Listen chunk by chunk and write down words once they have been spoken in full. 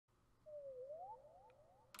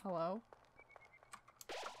Hello?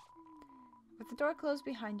 With the door closed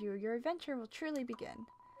behind you, your adventure will truly begin.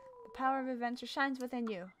 The power of adventure shines within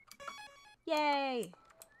you. Yay!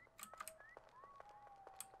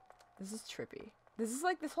 This is trippy. This is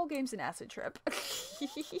like, this whole game's an acid trip. You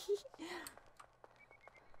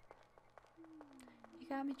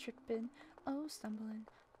got me tripping, oh stumbling.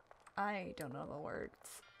 I don't know the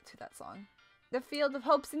words to that song. The field of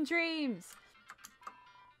hopes and dreams!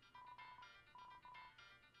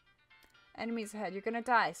 Enemies ahead, you're gonna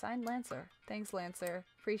die. Signed, Lancer. Thanks, Lancer.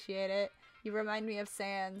 Appreciate it. You remind me of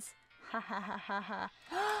Sans. Ha ha ha ha ha.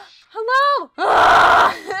 Hello!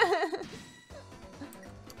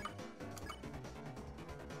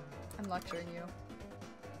 I'm lecturing you.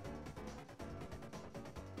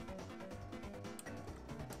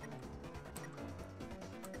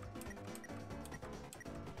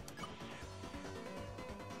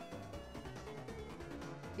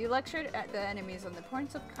 You lectured at the enemies on the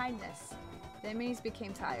importance of kindness. The enemies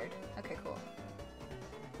became tired. Okay, cool.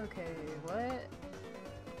 Okay, what?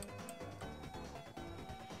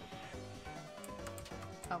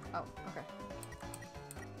 Oh, okay.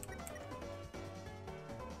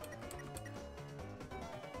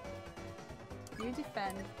 You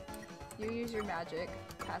defend. You use your magic.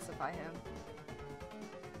 Pacify him.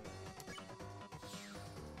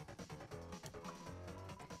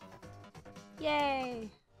 Yay!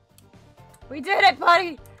 We did it,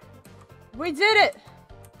 buddy! We did it!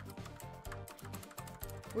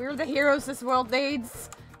 We're the heroes this world needs!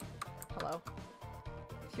 Hello.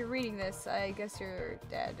 If you're reading this, I guess you're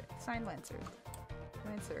dead. Signed, Lancer.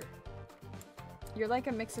 Lancer. You're like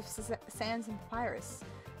a mix of sands and papyrus.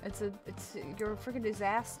 You're a freaking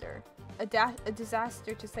disaster. A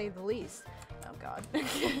disaster to say the least. Oh god.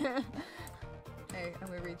 Hey, I'm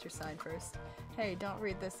gonna read your sign first. Hey, don't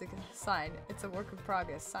read this sign. It's a work of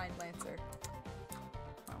progress. Signed, Lancer.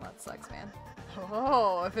 Oh, that sucks, man.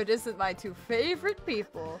 Oh, if it isn't my two favorite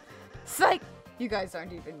people. Psych! You guys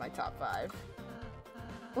aren't even my top 5.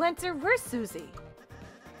 Lancer, where's Susie?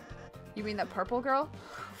 You mean that purple girl?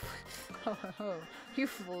 Oh, you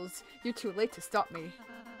fools. You're too late to stop me.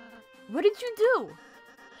 What did you do?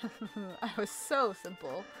 I was so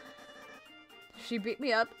simple. She beat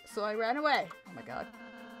me up, so I ran away. Oh my god.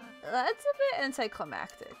 That's a bit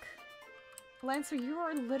anticlimactic. Lancer, you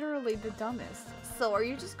are literally the dumbest. So are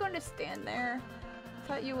you just going to stand there?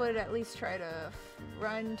 Thought you would at least try to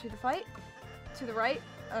run to the fight? To the right?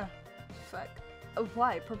 Fuck.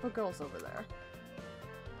 Why? Purple girl's over there.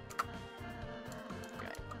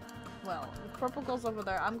 Right. Well, purple girl's over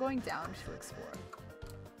there. I'm going down to explore.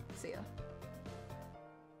 See ya.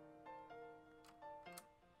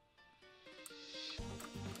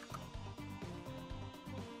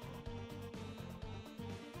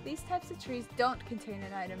 These types of trees don't contain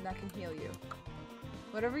an item that can heal you.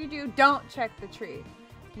 Whatever you do, don't check the tree.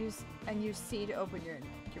 Use C to open your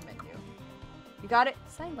menu. You got it?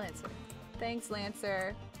 Signed, Lancer. Thanks,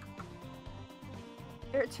 Lancer.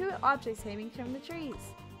 There are 2 objects hanging from the trees.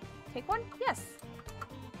 Take one? Yes.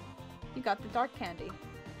 You got the dark candy.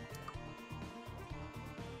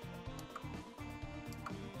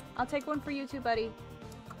 I'll take one for you too, buddy.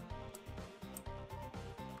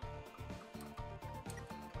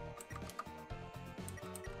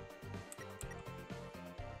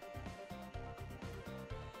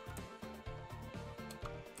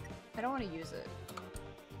 I don't want to use it.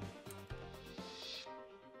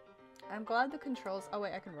 I'm glad the controls— oh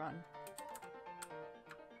wait, I can run.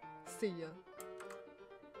 See ya.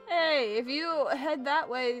 Hey, if you head that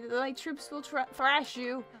way, the light troops will thrash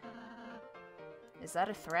you. Is that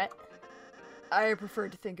a threat? I prefer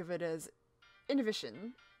to think of it as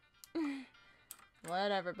inhibition.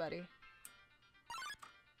 Whatever, buddy.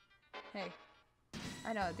 Hey,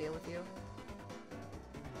 I know how to deal with you.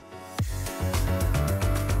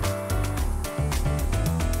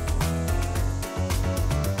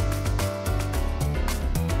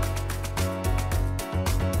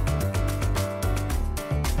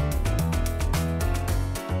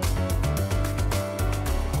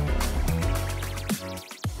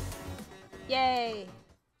 Yay!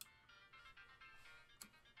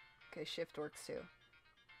 Okay, shift works too.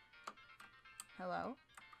 Hello?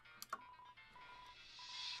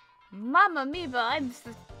 Mamma mia,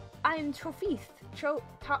 I'm Trophy.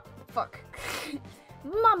 Fuck.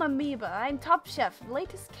 Mamma mia, I'm Top Chef.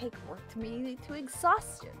 Latest cake worked me to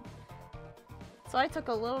exhaustion. So I took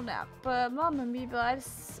a little nap, but Mamma mia,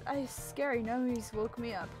 I scary noise woke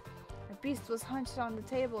me up. A beast was hunched on the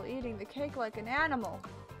table, eating the cake like an animal.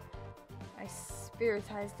 I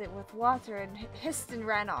spiritized it with water and hissed and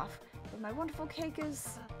ran off. But my wonderful cake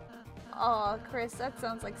is Aw, Chris, that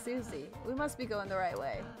sounds like Susie. We must be going the right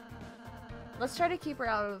way. Let's try to keep her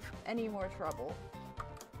out of any more trouble.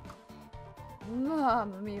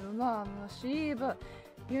 Mama mia, Mama Shiba.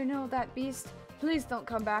 You know that beast? Please don't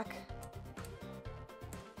come back.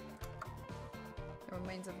 The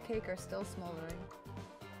remains of the cake are still smoldering.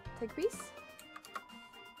 Take a piece.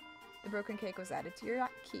 The broken cake was added to your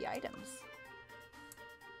key items.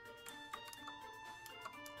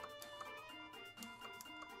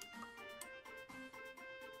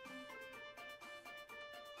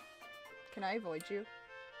 Can I avoid you?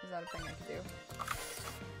 Is that a thing I can do?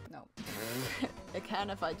 No. I can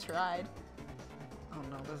if I tried. Oh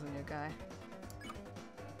no, there's a new guy.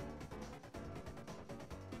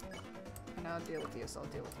 And I'll deal with you, so I'll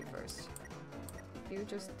deal with you first. You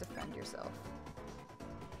just defend yourself.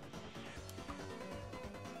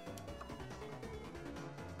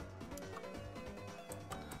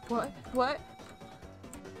 What? What?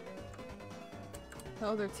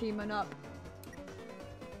 Oh, they're teaming up.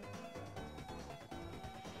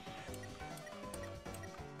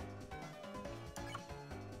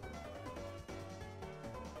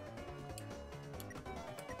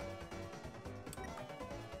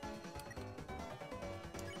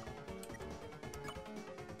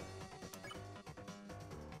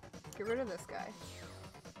 Get rid of this guy.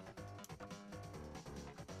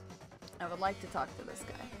 I would like to talk to this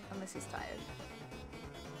guy, unless he's tired.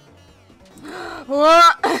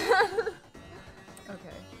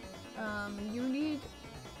 Okay.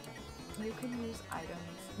 You can use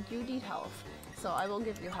items. You need health, so I will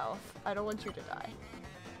give you health. I don't want you to die.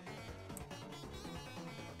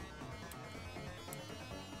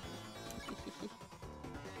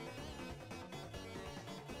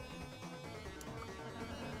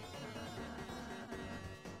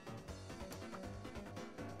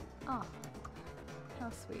 Oh, how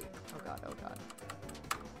sweet. Oh god, oh god.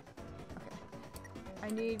 Okay. I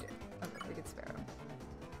need... Okay, we can spare him.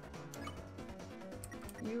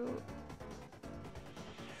 You...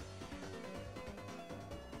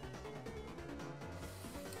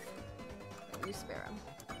 You spare him.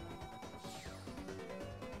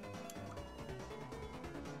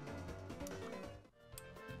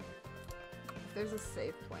 If there's a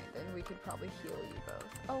save point, then we could probably heal you both.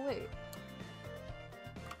 Oh wait.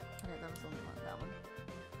 Okay, that was only one, that one.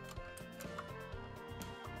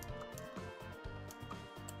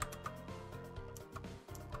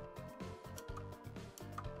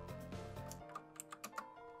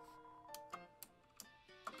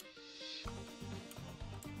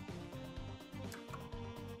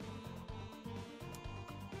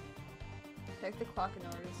 Take the clock in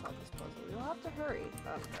order to solve this puzzle. You'll have to hurry.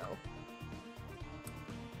 Oh no.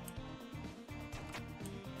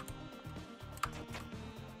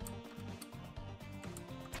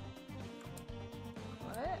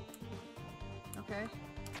 What? Okay.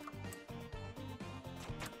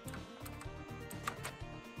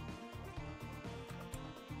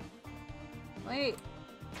 Wait.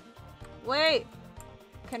 Wait!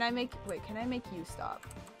 Can I make you stop?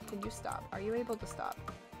 Can you stop? Are you able to stop?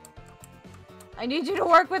 I need you to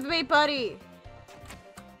work with me, buddy!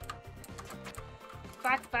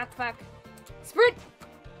 Fuck, fuck, fuck. Sprint!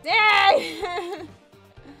 Yay!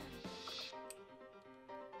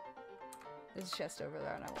 There's a chest over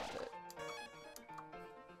there and I want it.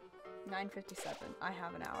 9:57. I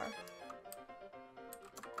have an hour.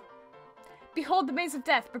 Behold the maze of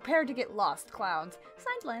death. Prepare to get lost, clowns.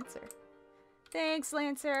 Signed, Lancer. Thanks,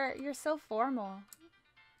 Lancer. You're so formal.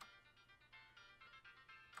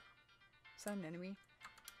 Is that an enemy?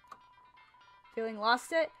 Feeling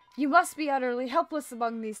lost it? You must be utterly helpless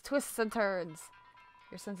among these twists and turns.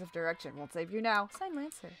 Your sense of direction won't save you now. Signed,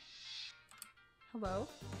 Lancer. Hello?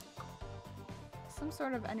 Some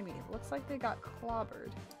sort of enemy. Looks like they got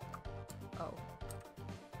clobbered. Oh.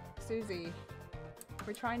 Susie.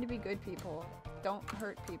 We're trying to be good people. Don't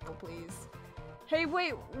hurt people, please. Hey,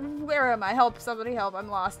 wait! Where am I? Help! Somebody help! I'm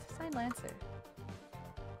lost. Signed, Lancer.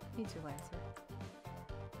 Me too, Lancer.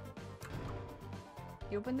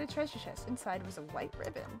 You opened the treasure chest. Inside was a white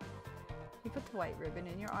ribbon. You put the white ribbon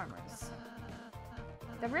in your armors.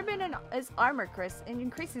 The ribbon is armor, Chris, and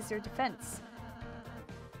increases your defense.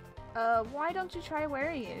 Why don't you try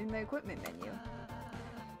wearing it in the equipment menu?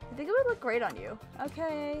 I think it would look great on you.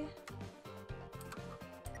 Okay.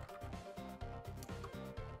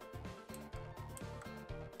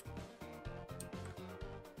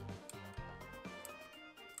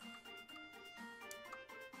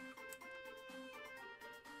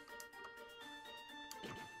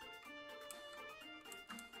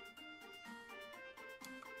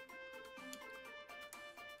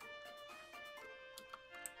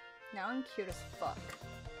 Now I'm cute as fuck.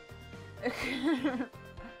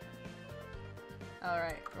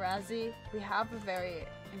 Alright, Razzie, we have a very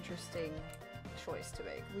interesting choice to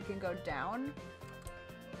make. We can go down,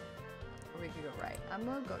 or we can go right. I'm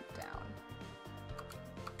gonna go down.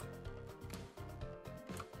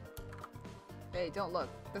 Hey, don't look.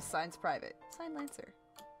 This sign's private. Sign Lancer.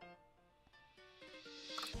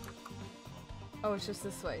 Oh, it's just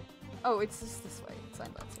this way. Oh, it's just this way. Sign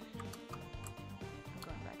Lancer. I'm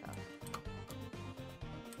going back up.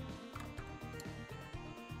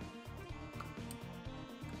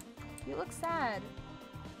 You look sad.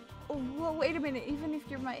 Oh, whoa, wait a minute. Even if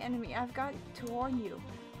you're my enemy, I've got to warn you.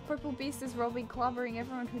 Purple Beast is roving, clobbering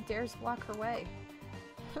everyone who dares block her way.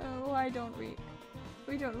 Why don't we?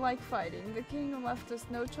 We don't like fighting. The king left us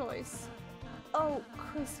no choice. Oh,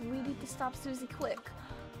 Chris, we need to stop Susie quick.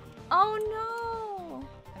 Oh no!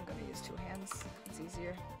 I'm gonna use two hands. It's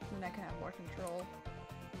easier. Then I can have more control.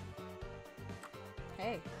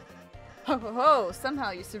 Hey. Ho ho ho!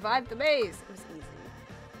 Somehow you survived the maze! It was easy.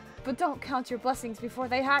 But don't count your blessings before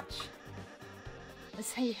they hatch!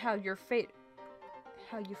 Let's see how you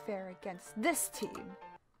fare against this team.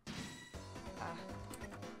 Ah.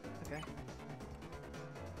 Okay.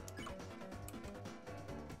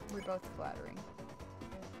 We're both flattering.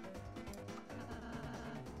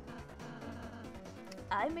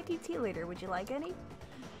 I'm making tea later. Would you like any?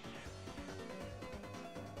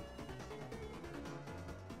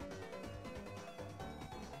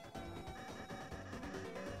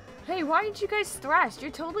 Hey, why aren't you guys thrashed?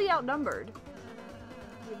 You're totally outnumbered.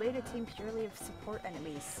 We made a team purely of support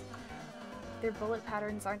enemies. Their bullet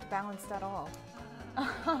patterns aren't balanced at all.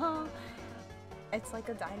 It's like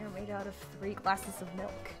a diner made out of 3 glasses of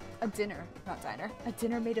milk. A dinner, not diner. A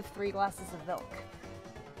dinner made of 3 glasses of milk.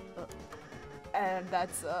 And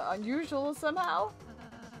that's unusual somehow.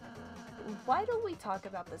 Why don't we talk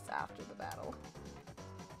about this after the battle?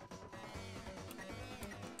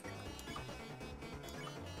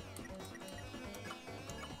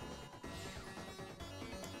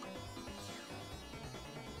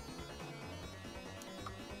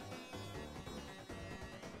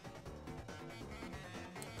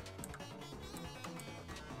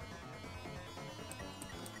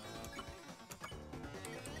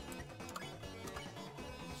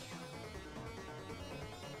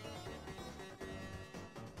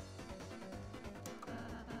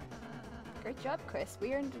 Great job, Chris.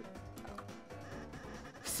 We earned... Oh.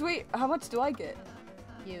 Sweet! How much do I get?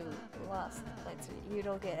 You lost, Lancer. You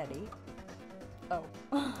don't get any. Oh.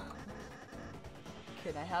 Can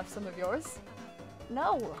I have some of yours?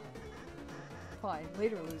 No! Fine.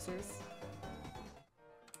 Later, losers.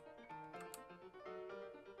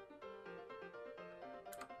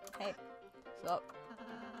 Hey. So...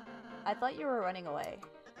 I thought you were running away.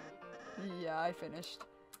 Yeah, I finished.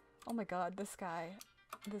 Oh my god, this guy.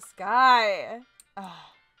 This guy! Ugh.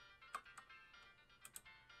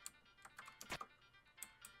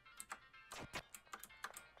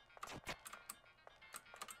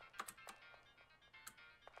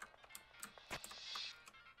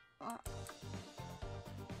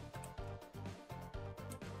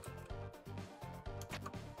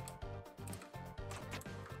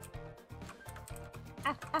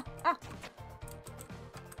 Ah, ah, ah!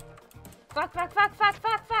 Fuck, fuck, fuck, fuck,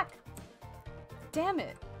 fuck, fuck! Damn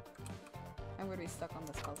it! I'm gonna be stuck on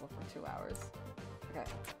this puzzle for 2 hours. Okay.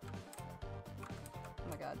 Oh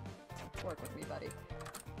my god. Work with me, buddy.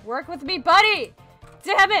 Work with me, buddy!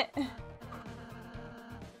 Damn it!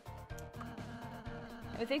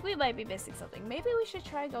 I think we might be missing something. Maybe we should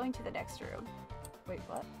try going to the next room. Wait,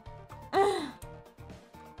 what?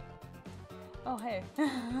 Oh, hey.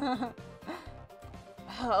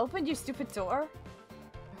 Open your stupid door.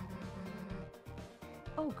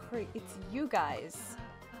 Oh, great. It's you guys.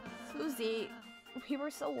 Susie, we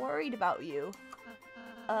were so worried about you.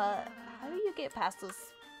 How do you get past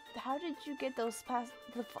those... How did you get those past...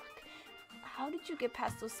 The fuck? How did you get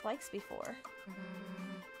past those spikes before?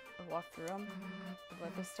 I walked through them.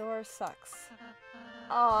 But this door sucks.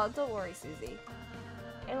 Oh, don't worry, Susie.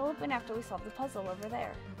 It'll open after we solve the puzzle over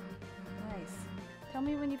there. Nice. Tell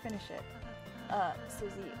me when you finish it.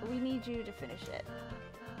 Susie, we need you to finish it.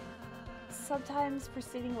 Sometimes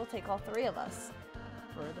proceeding will take all 3 of us.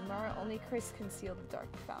 Furthermore, only Chris can seal the dark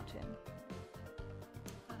fountain.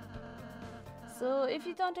 So if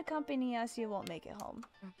you don't accompany us, you won't make it home.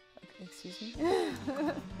 Excuse me?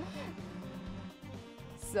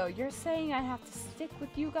 So you're saying I have to stick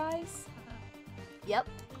with you guys? Yep.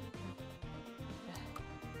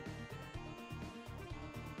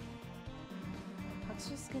 Let's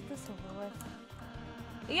just get this over with.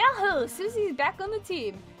 Yahoo! Susie's back on the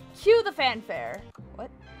team. Cue the fanfare.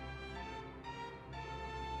 What?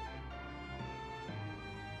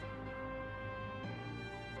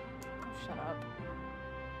 shut up.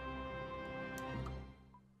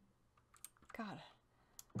 God.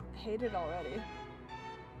 I hate it already.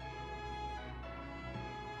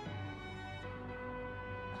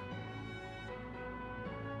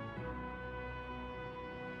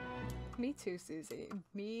 Me too, Susie.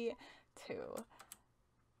 Me too.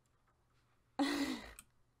 Okay.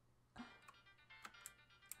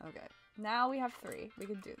 Now we have 3. We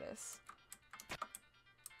can do this.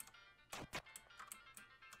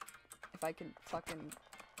 If I can fucking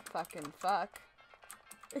fuck.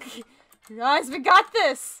 Guys, we got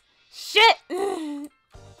this! Shit! I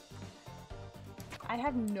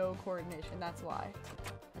have no coordination, that's why.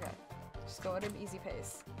 Okay. Just go at an easy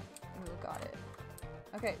pace. And we got it.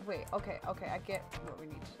 Okay, wait, okay, I get what we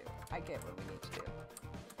need to do. I get what we need to do.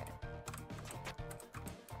 Okay.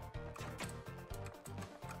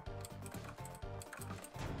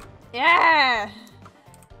 Yeah!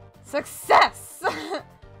 Success!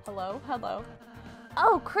 Hello? Hello?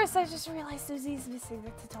 Oh, Chris, I just realized Susie's missing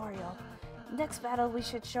the tutorial. Next battle, we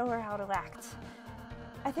should show her how to act.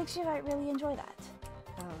 I think she might really enjoy that.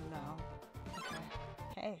 Oh no. Okay.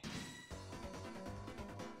 Hey.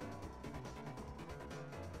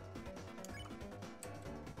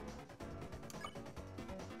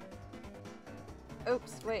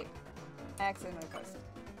 Oops, wait. I accidentally posted.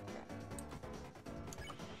 Okay.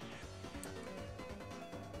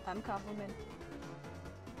 I'm compliment.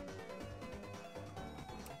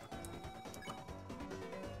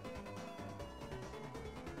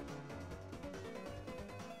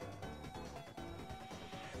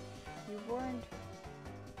 You weren't.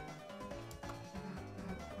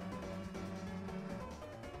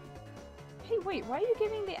 Hey, wait, why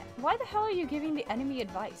the hell are you giving the enemy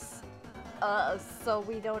advice? So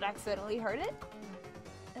we don't accidentally hurt it?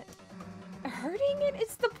 Hurting it?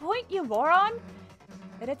 It's the point, you moron!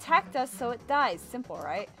 It attacked us, so it dies. Simple,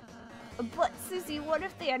 right? But, Susie, what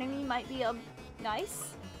if the enemy might be,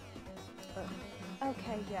 nice?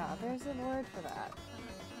 Okay, yeah, there's a word for that.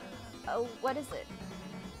 Oh, what is it?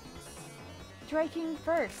 Striking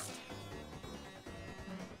first.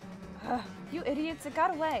 You idiots, it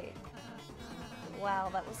got away. Wow,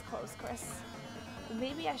 that was close, Chris.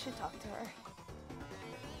 Maybe I should talk to her.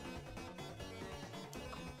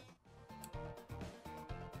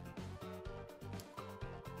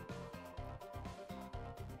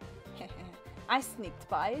 I sneaked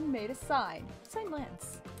by and made a sign. Sign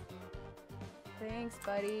lands. Thanks,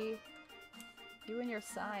 buddy. You and your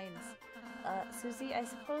signs. Susie, I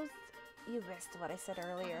suppose you missed what I said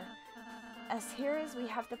earlier. As heroes, we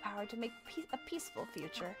have the power to make a peaceful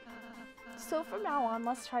future. So from now on,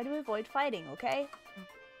 let's try to avoid fighting, okay?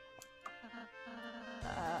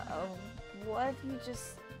 What if you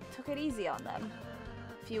just took it easy on them?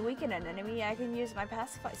 If you weaken an enemy, I can use my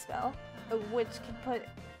pacify spell, which can put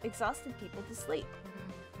exhausted people to sleep.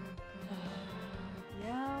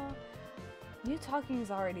 Yeah, you talking is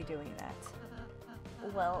already doing that.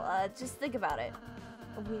 Well, just think about it.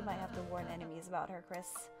 We might have to warn enemies about her, Chris.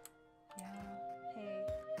 Yeah.